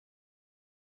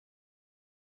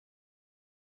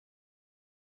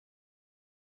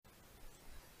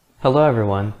Hello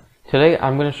everyone. Today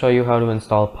I'm going to show you how to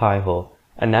install Pi-hole,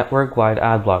 a network-wide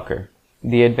ad blocker.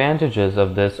 The advantages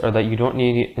of this are that you don't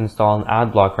need to install an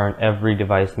ad blocker on every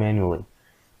device manually.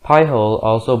 Pi-hole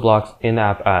also blocks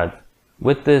in-app ads.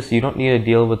 With this, you don't need to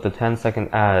deal with the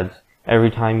 10-second ads every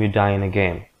time you die in a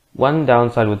game. One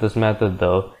downside with this method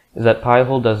though is that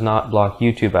Pi-hole does not block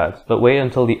YouTube ads, but wait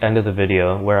until the end of the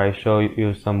video where I show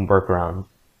you some workarounds.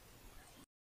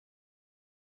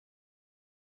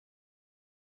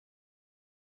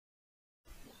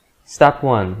 Step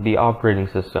 1. The operating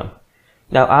system.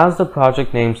 Now, as the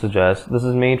project name suggests, this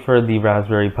is made for the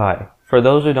Raspberry Pi. For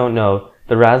those who don't know,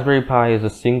 the Raspberry Pi is a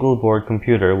single board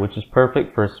computer which is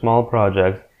perfect for small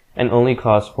projects and only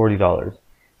costs $40.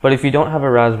 But if you don't have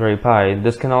a Raspberry Pi,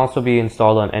 this can also be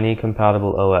installed on any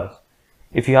compatible OS.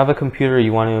 If you have a computer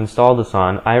you want to install this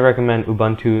on, I recommend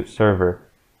Ubuntu Server.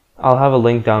 I'll have a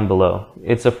link down below.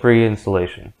 It's a free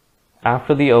installation.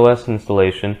 After the OS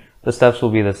installation, the steps will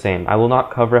be the same. I will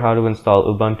not cover how to install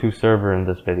Ubuntu Server in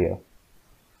this video.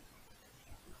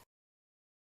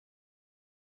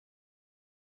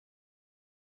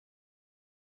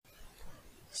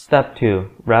 Step 2.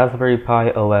 Raspberry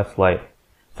Pi OS Lite.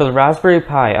 For the Raspberry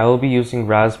Pi, I will be using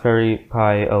Raspberry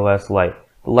Pi OS Lite.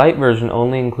 The Lite version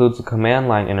only includes a command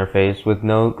line interface with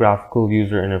no graphical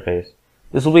user interface.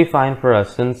 This will be fine for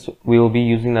us since we will be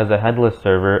using it as a headless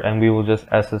server and we will just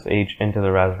SSH into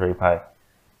the Raspberry Pi.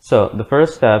 So, the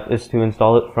first step is to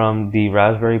install it from the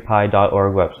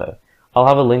raspberrypi.org website. I'll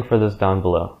have a link for this down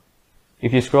below.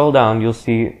 If you scroll down, you'll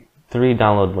see 3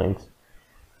 download links.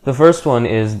 The first one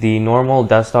is the normal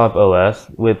desktop OS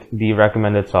with the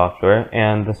recommended software,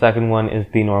 and the second one is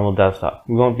the normal desktop.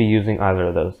 We won't be using either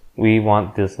of those. We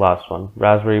want this last one,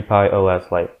 Raspberry Pi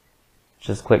OS Lite.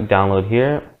 Just click download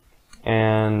here,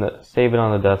 and save it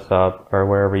on the desktop or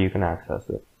wherever you can access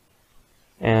it.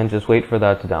 And just wait for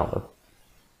that to download.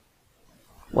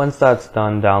 Once that's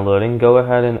done downloading, go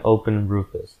ahead and open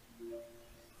Rufus.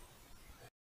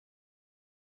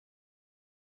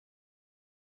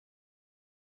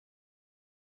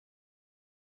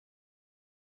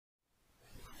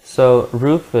 So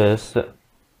Rufus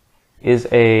is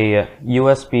a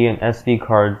USB and SD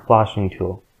card flashing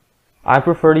tool. I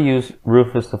prefer to use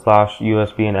Rufus to flash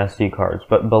USB and SD cards,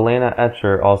 but Balena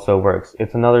Etcher also works.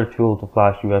 It's another tool to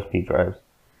flash USB drives.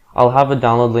 I'll have a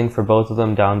download link for both of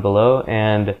them down below,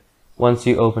 and once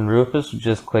you open Rufus,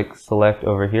 just click select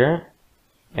over here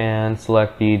and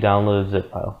select the downloaded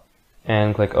zip file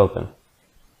and click open.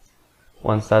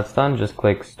 Once that's done, just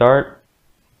click start,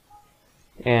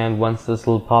 and once this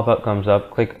little pop-up comes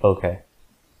up, click OK.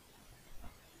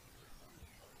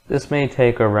 This may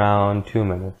take around 2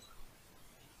 minutes.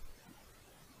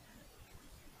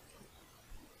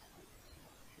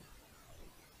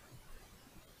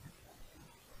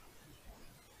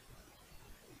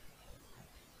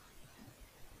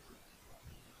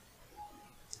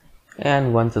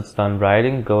 And once it's done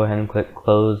writing, go ahead and click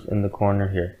close in the corner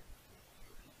here.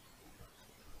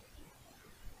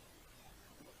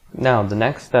 Now, the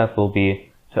next step will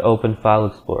be to open File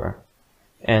Explorer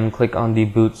and click on the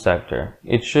boot sector.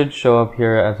 It should show up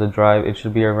here as a drive. It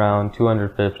should be around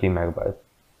 250 megabytes.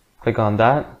 Click on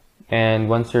that, and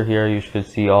once you're here, you should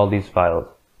see all these files.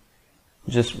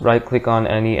 Just right click on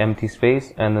any empty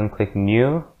space and then click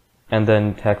New and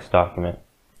then Text Document.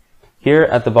 Here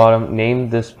at the bottom, name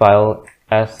this file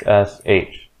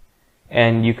SSH,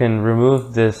 and you can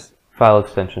remove this file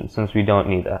extension since we don't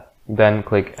need that. Then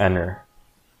click Enter.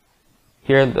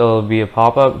 Here there will be a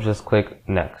pop-up, just click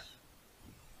Next.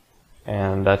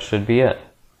 And that should be it.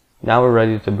 Now we're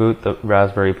ready to boot the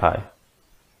Raspberry Pi.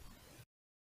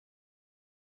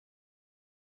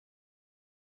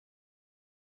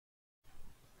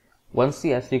 Once the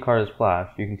SD card is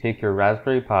flashed, you can take your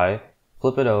Raspberry Pi,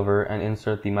 flip it over, and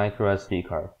insert the micro SD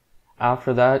card.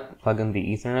 After that, plug in the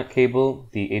Ethernet cable,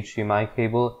 the HDMI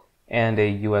cable, and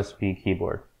a USB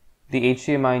keyboard. The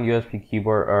HDMI and USB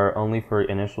keyboard are only for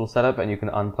initial setup, and you can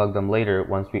unplug them later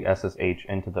once we SSH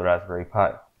into the Raspberry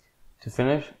Pi. To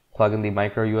finish, plug in the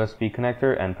micro USB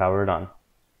connector and power it on.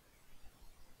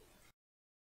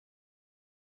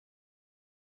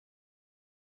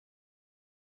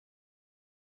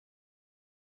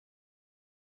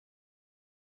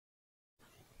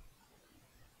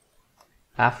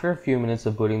 After a few minutes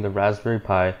of booting the Raspberry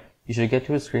Pi, you should get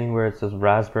to a screen where it says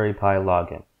Raspberry Pi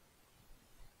Login.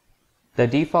 The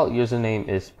default username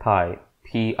is Pi,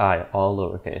 P-I, all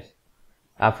lowercase.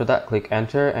 After that, click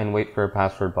Enter and wait for a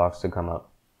password box to come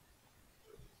up.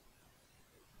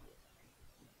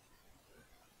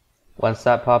 Once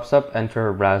that pops up,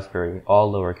 enter Raspberry,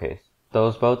 all lowercase.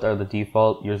 Those both are the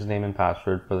default username and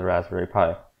password for the Raspberry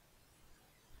Pi.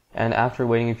 And after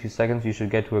waiting a few seconds, you should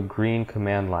get to a green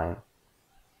command line.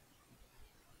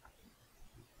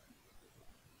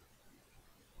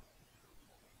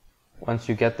 Once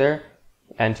you get there,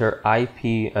 enter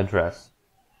IP address.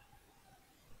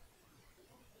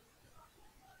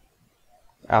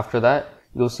 After that,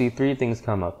 you'll see three things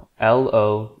come up: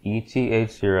 LO,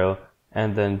 ETH0,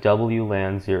 and then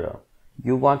WLAN 0.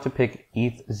 You want to pick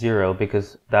ETH0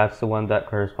 because that's the one that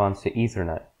corresponds to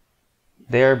Ethernet.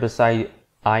 There beside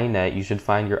INET, you should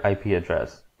find your IP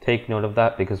address. Take note of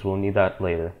that because we'll need that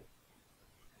later.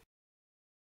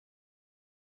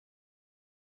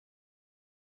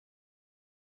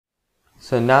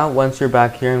 So now once you're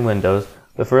back here in Windows,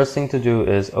 the first thing to do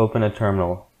is open a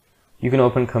terminal. You can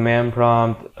open command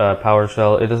prompt,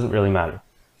 PowerShell, it doesn't really matter.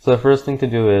 So the first thing to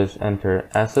do is enter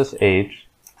SSH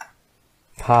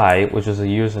Pi, which is a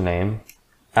username,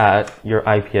 at your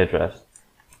IP address.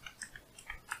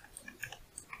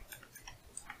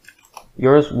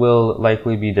 Yours will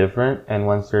likely be different, and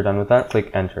once you're done with that,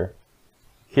 click enter.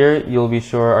 Here you'll be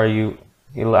sure,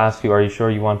 it'll ask you, are you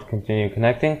sure you want to continue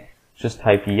connecting? Just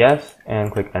type yes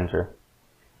and click enter.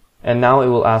 And now it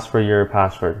will ask for your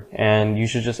password, and you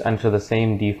should just enter the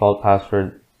same default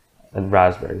password at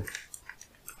Raspberry.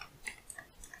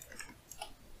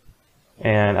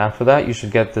 And after that, you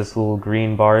should get this little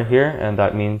green bar here, and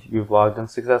that means you've logged in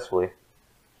successfully.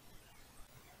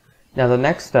 Now the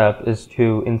next step is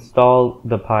to install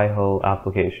the Pi-hole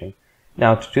application.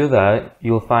 Now to do that,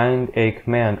 you'll find a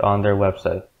command on their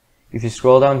website. If you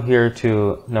scroll down here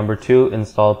to number 2,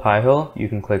 install Pi-hole, you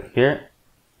can click here.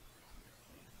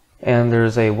 And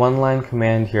there's a one-line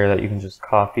command here that you can just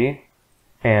copy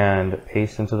and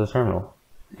paste into the terminal.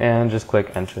 And just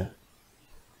click enter.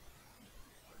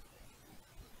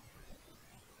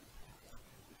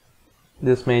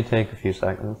 This may take a few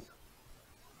seconds.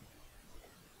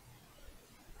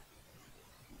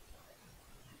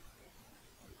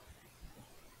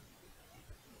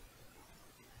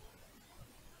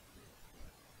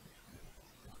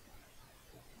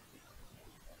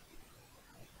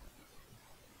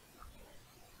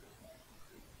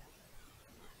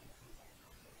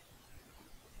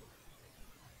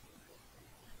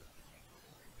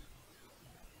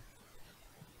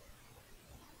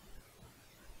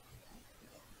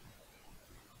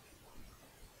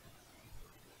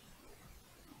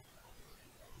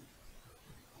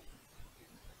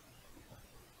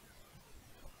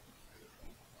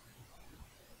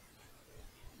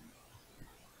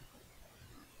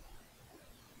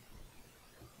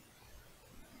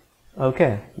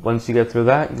 Okay, once you get through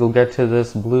that, you'll get to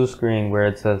this blue screen where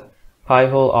it says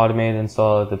Pi-hole automated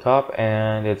install at the top,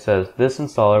 and it says this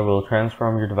installer will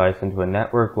transform your device into a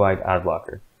network-wide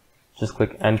Adblocker. Just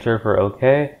click enter for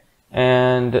OK,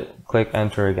 and click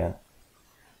enter again.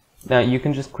 Now you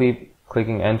can just keep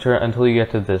clicking enter until you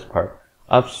get to this part,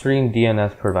 upstream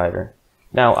DNS provider.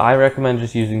 Now I recommend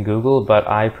just using Google, but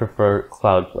I prefer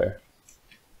Cloudflare.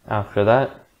 After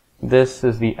that, this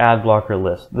is the Adblocker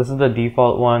list. This is the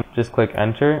default one. Just click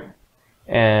enter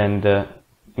and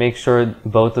make sure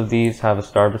both of these have a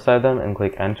star beside them and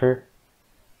click enter.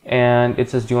 And it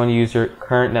says, do you want to use your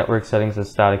current network settings as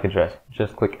static address?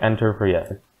 Just click enter for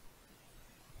yes.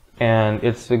 And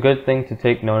it's a good thing to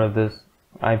take note of this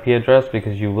IP address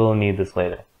because you will need this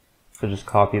later. So just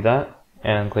copy that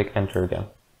and click enter again.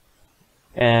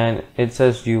 And it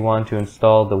says, do you want to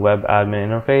install the web admin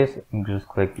interface? And just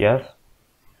click yes.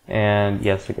 And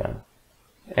yes again.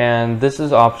 And this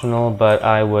is optional, but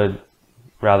I would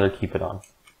rather keep it on.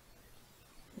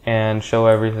 And show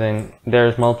everything.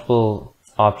 There's multiple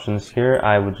options here.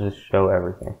 I would just show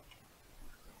everything.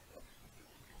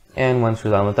 And once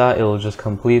you're done with that, it will just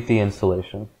complete the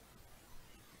installation.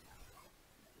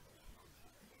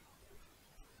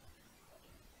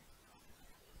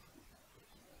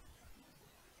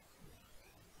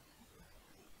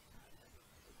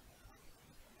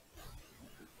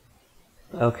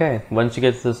 Okay, once you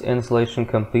get to this installation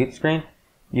complete screen,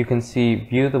 you can see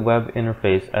view the web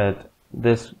interface at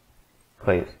this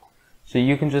place. So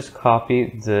you can just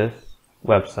copy this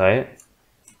website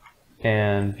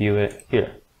and view it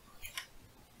here.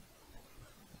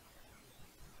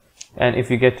 And if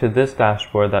you get to this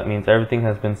dashboard, that means everything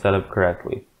has been set up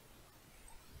correctly.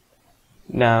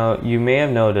 Now, you may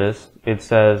have noticed it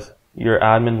says your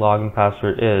admin login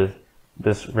password is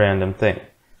this random thing.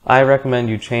 I recommend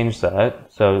you change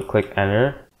that, so click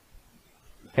enter,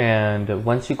 and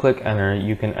once you click enter,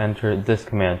 you can enter this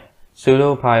command,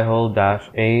 sudo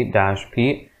pi-hole-a-p,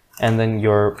 and then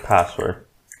your password.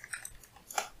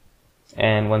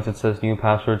 And once it says new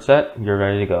password set, you're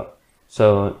ready to go.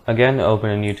 So again, open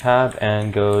a new tab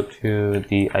and go to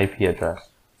the IP address.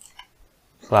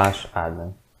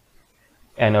 /admin.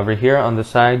 And over here on the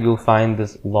side, you'll find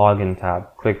this login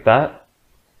tab. Click that,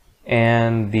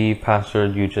 and the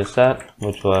password you just set,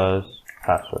 which was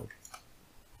password.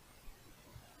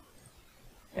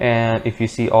 And if you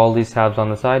see all these tabs on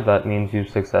the side, that means you've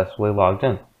successfully logged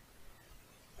in.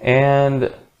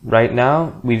 And right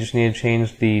now, we just need to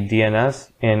change the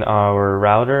DNS in our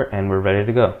router, and we're ready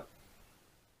to go.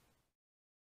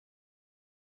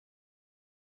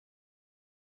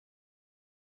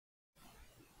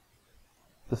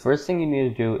 The first thing you need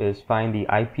to do is find the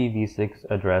IPv6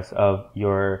 address of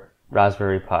your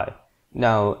Raspberry Pi.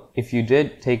 Now, if you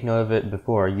did take note of it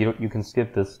before, you can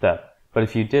skip this step. But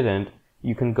if you didn't,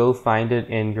 you can go find it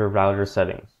in your router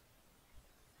settings.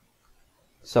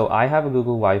 So I have a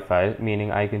Google Wi-Fi,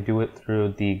 meaning I can do it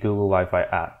through the Google Wi-Fi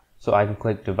app. So I can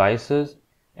click Devices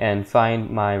and find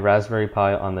my Raspberry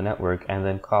Pi on the network and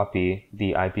then copy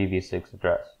the IPv6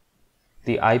 address.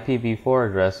 The IPv4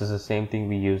 address is the same thing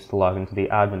we use to log into the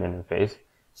admin interface,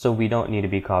 so we don't need to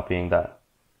be copying that.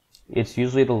 It's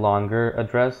usually the longer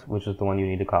address, which is the one you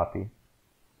need to copy.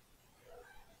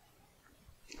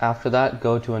 After that,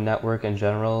 go to a network in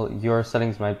general. Your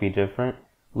settings might be different.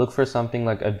 Look for something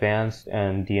like Advanced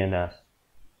and DNS.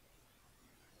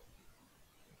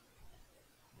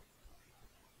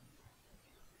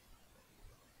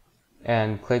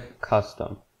 And click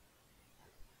Custom.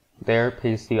 There,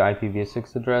 paste the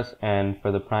IPv6 address, and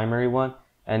for the primary one,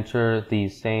 enter the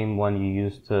same one you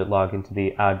used to log into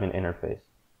the admin interface.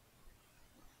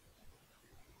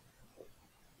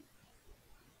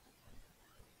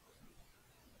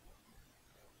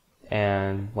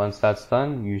 And once that's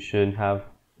done, you should have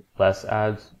less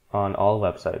ads on all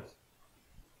websites.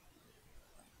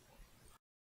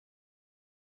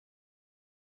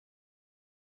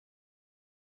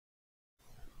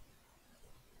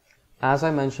 As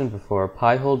I mentioned before,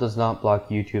 Pi-hole does not block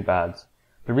YouTube ads.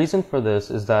 The reason for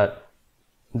this is that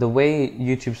the way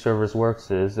YouTube servers works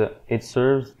is it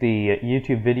serves the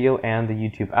YouTube video and the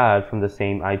YouTube ad from the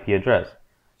same IP address.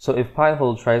 So if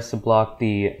Pi-hole tries to block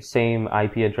the same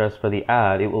IP address for the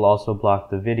ad, it will also block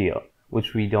the video,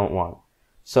 which we don't want.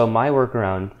 So my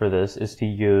workaround for this is to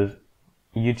use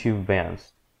YouTube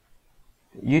Vanced.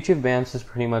 YouTube Vanced is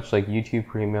pretty much like YouTube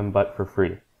Premium but for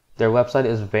free. Their website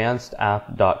is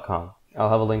vancedapp.com. I'll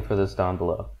have a link for this down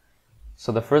below.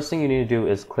 So the first thing you need to do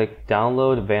is click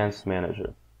Download Vanced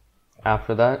Manager.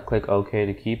 After that, click OK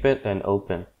to keep it and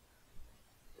open.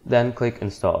 Then click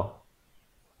Install.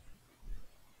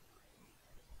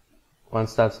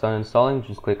 Once that's done installing,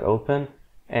 just click Open,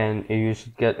 and you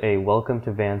should get a Welcome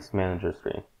to Vanced Manager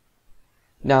screen.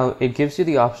 Now, it gives you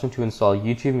the option to install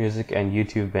YouTube Music and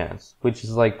YouTube Vanced, which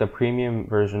is like the premium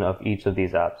version of each of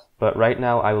these apps. But right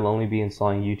now, I will only be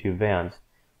installing YouTube Vanced,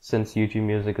 since YouTube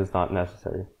Music is not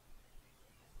necessary.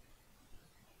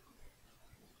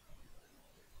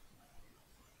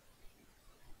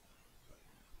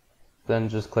 Then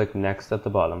just click Next at the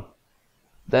bottom.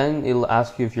 Then it'll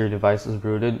ask you if your device is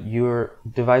rooted. Your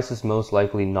device is most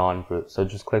likely non-root, so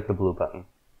just click the blue button.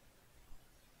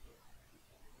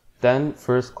 Then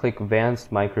first click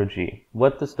Vanced Micro G.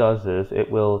 What this does is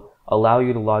it will allow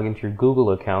you to log into your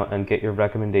Google account and get your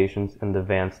recommendations in the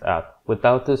Vanced app.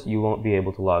 Without this, you won't be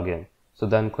able to log in. So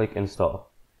then click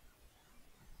Install.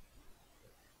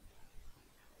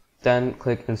 Then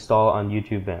click Install on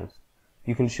YouTube Vanced.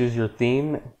 You can choose your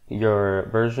theme, your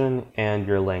version, and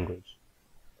your language.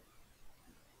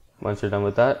 Once you're done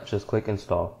with that, just click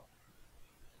Install.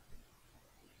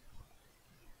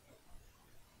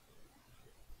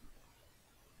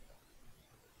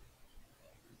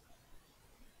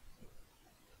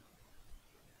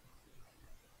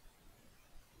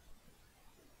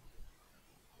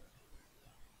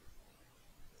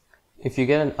 If you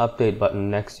get an update button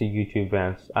next to YouTube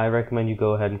Vanced, I recommend you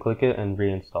go ahead and click it and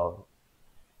reinstall it.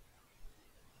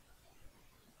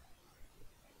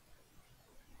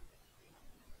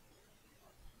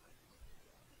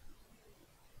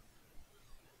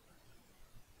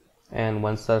 And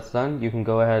once that's done, you can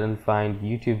go ahead and find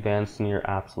YouTube Vanced in your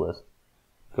apps list.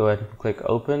 Go ahead and click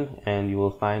Open, and you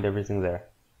will find everything there.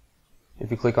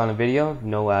 If you click on a video,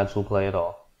 no ads will play at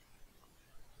all.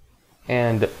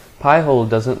 And Pi-hole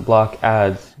doesn't block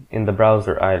ads in the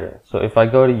browser either. So if I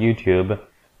go to YouTube,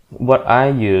 what I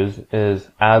use is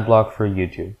AdBlock for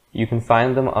YouTube. You can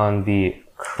find them on the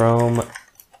Chrome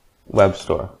web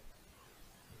store.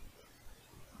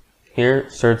 Here,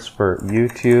 search for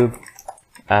YouTube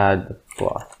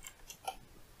AdBlock.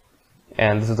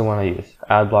 And this is the one I use,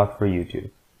 AdBlock for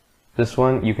YouTube. This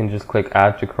one, you can just click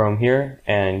Add to Chrome here,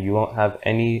 and you won't have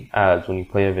any ads when you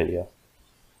play a video.